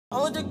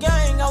I'm with the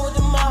gang, I'm with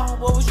the mob,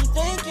 what was you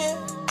thinking?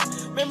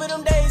 Remember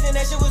them days and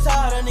that shit was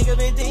hard, a nigga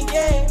been thinking.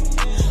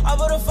 I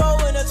put a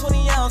 4 in a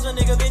 20 ounce, a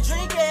nigga been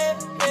drinking.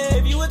 Yeah,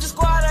 if you with the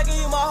squad, I give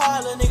you my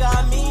heart, little nigga,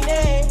 I mean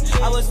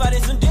it. I was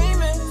fighting some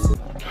demons.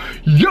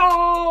 Yo,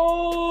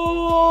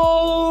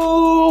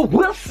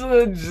 what's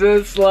up,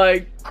 just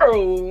like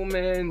crew,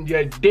 man?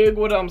 You dig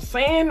what I'm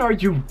saying, or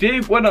you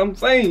dig what I'm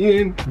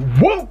saying?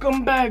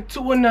 Welcome back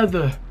to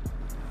another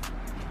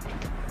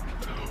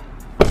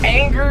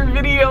anger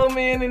video,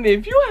 man. And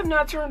if you have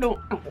not turned on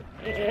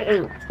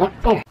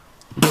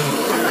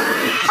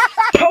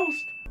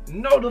post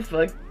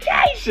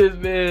notifications,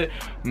 man,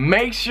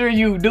 make sure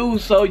you do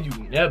so you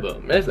never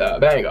miss a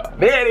banger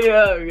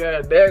video.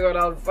 Yeah, dig what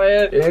I'm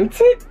saying? And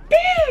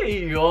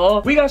today,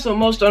 y'all, we got some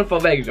more Stunna for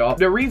Vegas, y'all.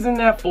 The reason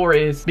that for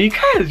is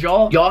because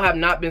y'all have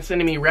not been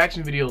sending me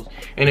reaction videos,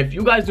 and if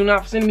you guys do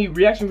not send me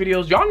reaction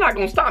videos, y'all not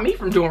gonna stop me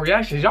from doing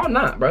reactions. Y'all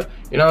not, bro.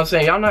 You know what I'm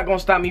saying? Y'all not gonna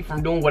stop me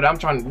from doing what I'm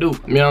trying to do.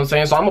 You know what I'm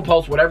saying? So I'm gonna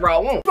post whatever I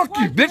want. Fuck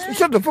you, bitch.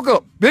 Shut the fuck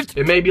up, bitch.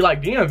 It may be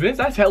like, damn, Vince,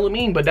 that's hella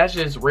mean, but that's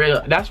just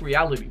real. That's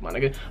reality, my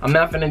nigga. I'm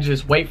not finna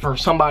just wait for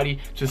somebody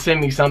to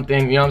send me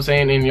something, you know what I'm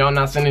saying, and y'all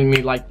not sending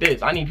me like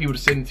this. I need people to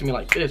send it to me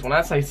like this. When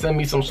I say send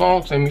me some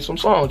songs, send me some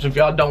songs. If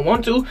y'all don't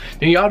want to,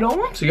 then y'all don't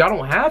want to. Y'all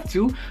don't have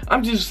to.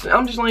 I'm just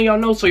letting y'all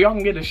know so y'all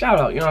can get a shout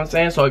out, you know what I'm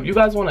saying? So if you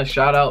guys want a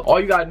shout out, all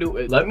you gotta do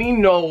is let me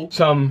know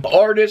some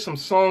artists, some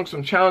songs,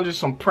 some challenges,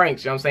 some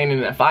pranks, you know what I'm saying?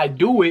 And if I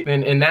do it,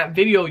 then in that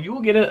video,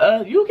 you'll get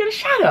a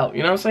shout out,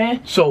 you know what I'm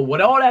saying? So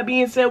with all that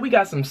being said, we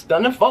got some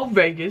Stunna for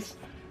Vegas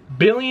 $1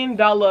 billion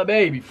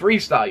baby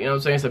freestyle, you know what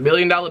I'm saying? It's a $1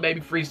 billion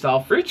baby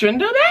freestyle featuring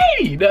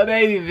Dababy.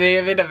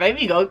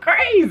 Dababy go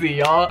crazy,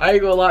 y'all. I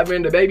ain't gonna lie,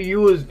 man. Dababy,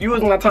 you was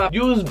my top.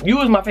 You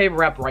was my favorite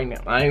rapper right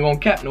now. I ain't gonna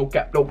cap, no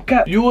cap.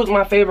 You was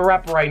my favorite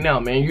rapper right now,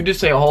 man. You just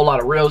say a whole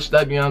lot of real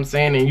stuff, you know what I'm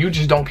saying? And you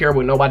just don't care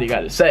what nobody got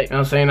to say. You know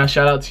what I'm saying? I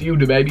shout out to you,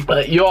 Dababy.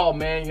 But y'all,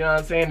 man, you know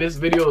what I'm saying? This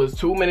video is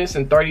 2 minutes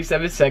and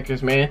 37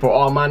 seconds, man. For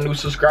all my new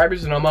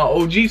subscribers and all my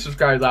OG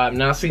subscribers, I have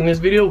not seen this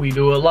video. We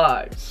do it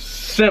live.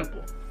 Simple.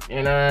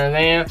 You know what I'm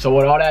saying? So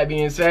with all that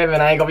being said, man,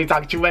 I ain't gonna be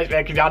talking too much,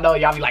 man, cause y'all know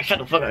y'all be like, shut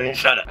the fuck up and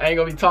shut up. I ain't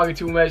gonna be talking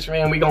too much,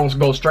 man. We gonna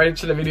go straight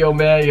into the video,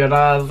 man. You know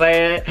what I'm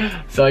saying?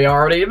 So y'all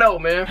already know,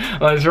 man.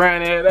 Let's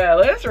run it out.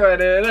 Let's run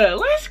it out.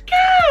 Let's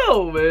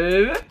go,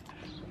 man.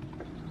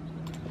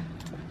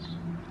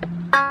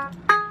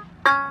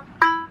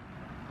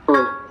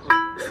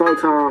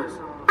 Sometimes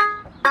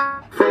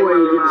 4 way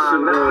to get this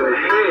shit going.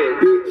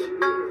 Bitch.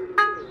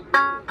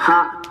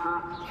 Hot.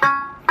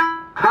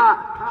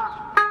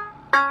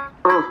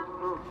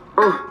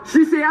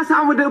 She said I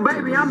signed with the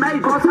baby, I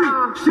made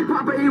you She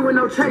pop a E with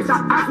no chase.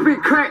 I spit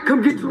crack,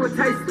 come get you a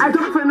taste. I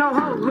don't for no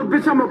hoes, little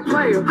bitch, I'm a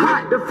player.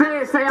 Hot, the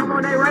feds say I'm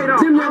on their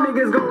radar. Them young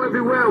niggas go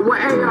everywhere with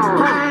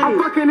AR.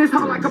 I'm fucking this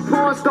hoe like a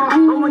porn star. I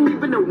went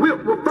deep in the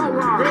whip with 4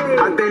 arms.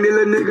 I think this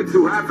little nigga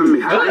too high for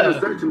me. I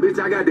like searching, bitch,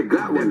 I got the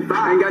Glock with me.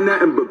 I ain't got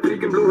nothing but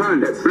pink and blue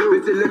hundreds.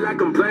 Bitch, it look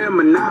like I'm playing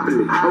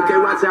Monopoly. Okay,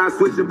 watch how I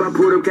switch up. I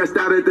pulled up, cashed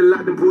out at the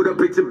lot and pulled up,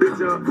 picture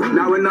bitch up.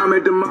 Now when I'm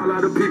at the mall,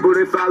 all the people,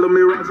 they follow me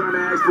right trying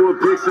to ask for a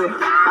picture.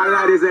 I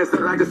light his ass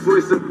up like a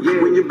Swisher. Yeah.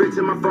 When you bitch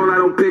in my phone, I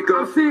don't pick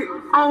up. I'm sick.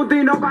 I don't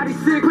think nobody's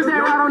sick. Put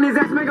that right on his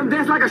ass, make him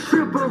dance like a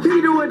stripper.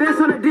 He do a dance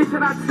on the dish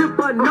and I tip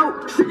her.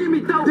 Nope. She give me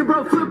dope, then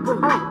bro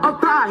flipper.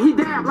 Up high, he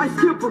dab like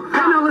Skipper.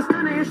 Ain't no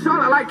Stunna in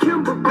Charlotte like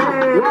Kimber.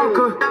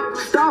 Walker,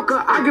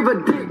 stalker, I give a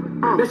dick.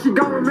 That she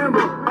gon' remember.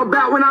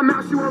 About when I'm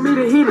out, she want me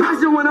to hit it. I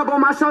just went up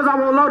on my shows, I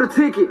won't load a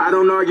ticket. I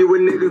don't argue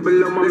with niggas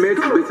below my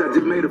mention. Bitch, I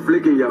just made a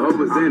flick and your hoe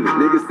was in it.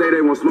 Niggas say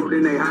they want smoke,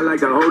 then they high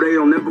like a hoe. They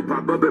don't never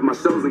pop up at my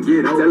shows and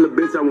get it. Tell a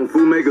bitch I want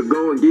food, make her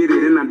go and get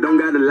it. And I don't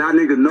gotta lie,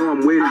 niggas know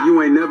I'm with it.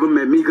 You ain't never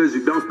met me cause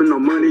you don't spend no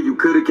money. You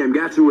coulda came,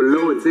 got you a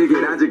lower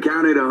ticket. I just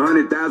counted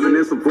 100,000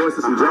 and some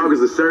forces, some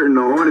joggers, a shirt, and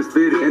a harness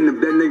fitted. And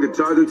if that nigga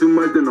charging too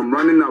much, then I'm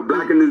running out,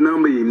 blocking his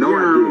number, you know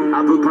I did.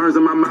 I put perms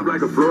in my mouth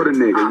like a Florida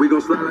nigga. We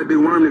gon' slide like big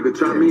worm, nigga,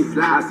 try me.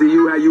 I see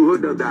you how you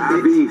hooked up the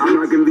IVs. I'm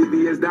rocking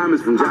VVS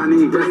diamonds from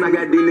Johnny. Plus I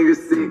got these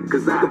niggas sick,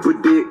 cause I can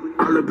put dick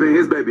all up in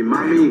his baby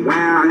mommy.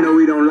 Wow, I know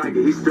he don't like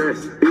it, he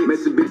stressed.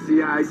 Miss a bitch,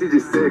 she ice, he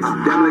just sex.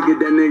 Damn, look at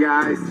that nigga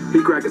ice.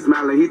 He crack a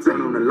smile and he turn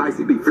on the lights,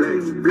 he be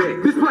flex.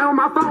 Bitch play on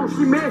my phone,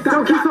 she messed.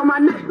 Don't kiss on my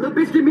neck, little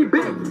bitch give me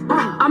back.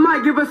 I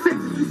might give her sex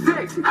if she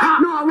sexy.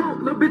 No, I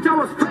won't, little bitch, I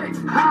was flex.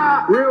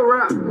 Real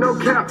rap, no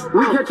cap.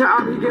 We catch her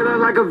out, he get her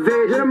like a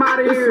veg. Get him out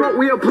of here. Smoke,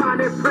 we apply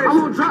that pressure. I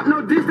won't drop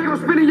no diss, they gon'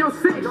 spin in your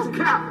sex. No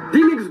cap.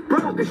 These niggas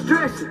broke and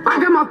stressing. I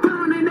got my foot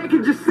on their neck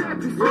and just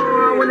seppies.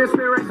 When they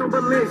spin racks on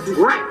Balenciagas.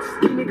 Racks.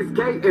 These niggas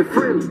gay and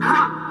friendly.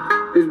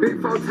 Ha! It's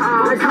big 4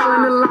 times. They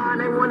calling the line,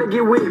 they wanna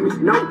get with me.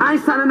 Nope, I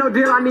ain't signing no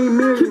deal, I need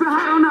millions. Keep it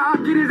hot on the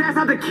up, get his ass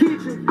out the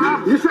kitchen.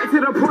 Just straight to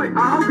the point,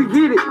 I hope he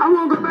get it. I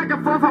won't go back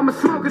and forth, I'm a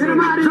smoker.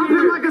 Jump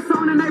him like a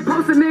song and they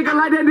post a nigga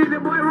like that did the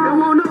boy wrong.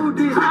 They won't know who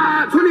did.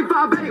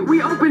 25-8,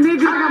 we open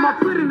niggas. I got my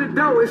foot in the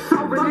door, it's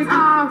over,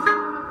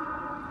 nigga.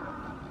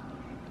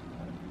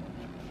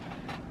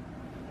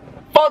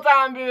 4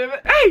 times, baby.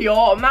 Hey,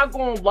 y'all, I'm not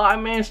gonna lie,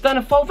 man.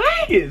 Stunna for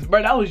Vegas,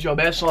 bro. That was your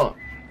best song.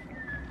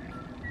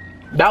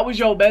 That was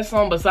your best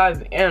song besides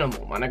the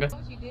Animal, my nigga.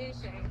 What you did,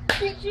 Shane?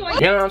 You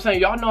know what I'm saying?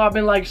 Y'all know I've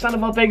been like, son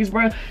of a Vegas,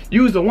 bro.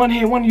 Use a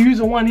one-hit wonder, use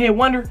a one-hit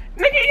wonder.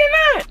 Nigga,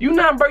 you're not. You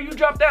not, bro. You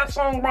dropped that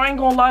song, bro. I ain't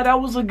gonna lie, that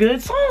was a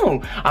good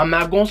song. I'm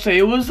not gonna say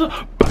it was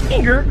a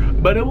banger,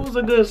 but it was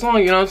a good song,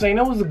 you know what I'm saying?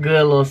 It was a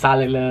good little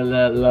solid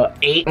little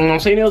 8. You know what I'm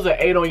saying? It was an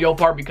 8 on your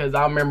part because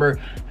I remember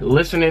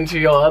listening to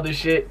your other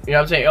shit. You know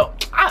what I'm saying?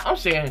 I'm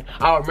saying,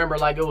 I remember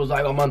like it was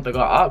like a month ago.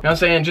 You know what I'm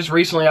saying? Just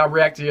recently I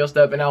reacted to your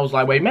stuff and I was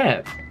like, wait,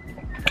 man.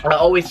 I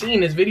always seen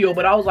this video,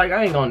 but I was like,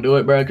 I ain't gonna do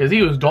it, bro, because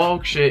he was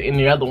dog shit in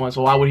the other one,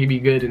 so why would he be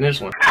good in this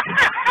one?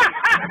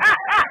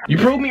 You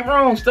proved me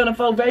wrong, Stunna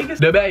for Vegas.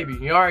 Dababy,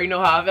 you already know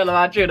how I feel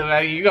about you,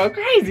 Dababy. You go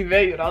crazy,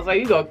 baby. And I was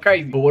like, you go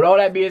crazy. But with all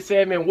that being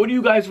said, man, what do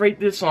you guys rate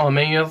this song,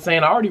 man? You know what I'm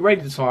saying? I already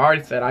rated this song. I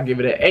already said I'll give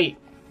it an 8.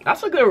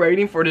 That's a good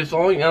rating for this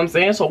song, you know what I'm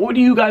saying? So what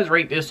do you guys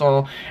rate this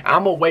song?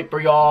 I'm gonna wait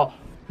for y'all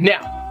now.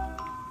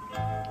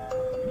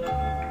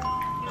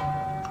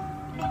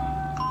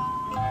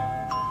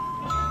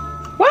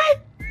 What?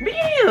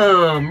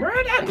 Damn, bro,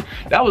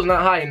 that was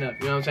not high enough,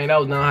 you know what I'm saying? That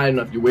was not high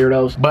enough, you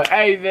weirdos. But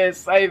hey,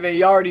 Vince,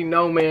 you already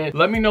know, man.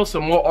 Let me know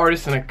some more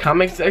artists in the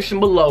comment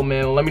section below,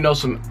 man. Let me know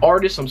some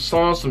artists, some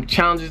songs, some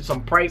challenges,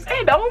 some pranks.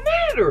 Hey, that don't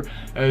matter.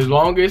 As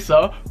long as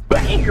a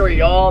banger,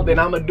 y'all, then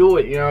I'ma do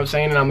it, you know what I'm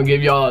saying? And I'm gonna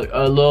give y'all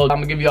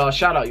a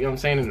shout out, you know what I'm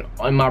saying,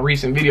 in my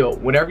recent video.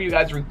 Whatever you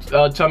guys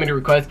tell me to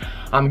request,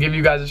 I'm gonna give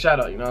you guys a shout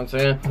out, you know what I'm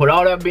saying? With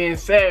all that being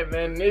said,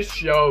 man,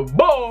 this your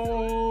boy,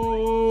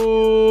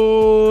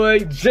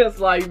 just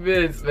like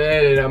this,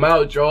 man, and I'm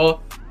out,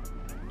 y'all.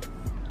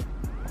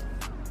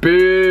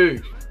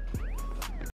 Peace.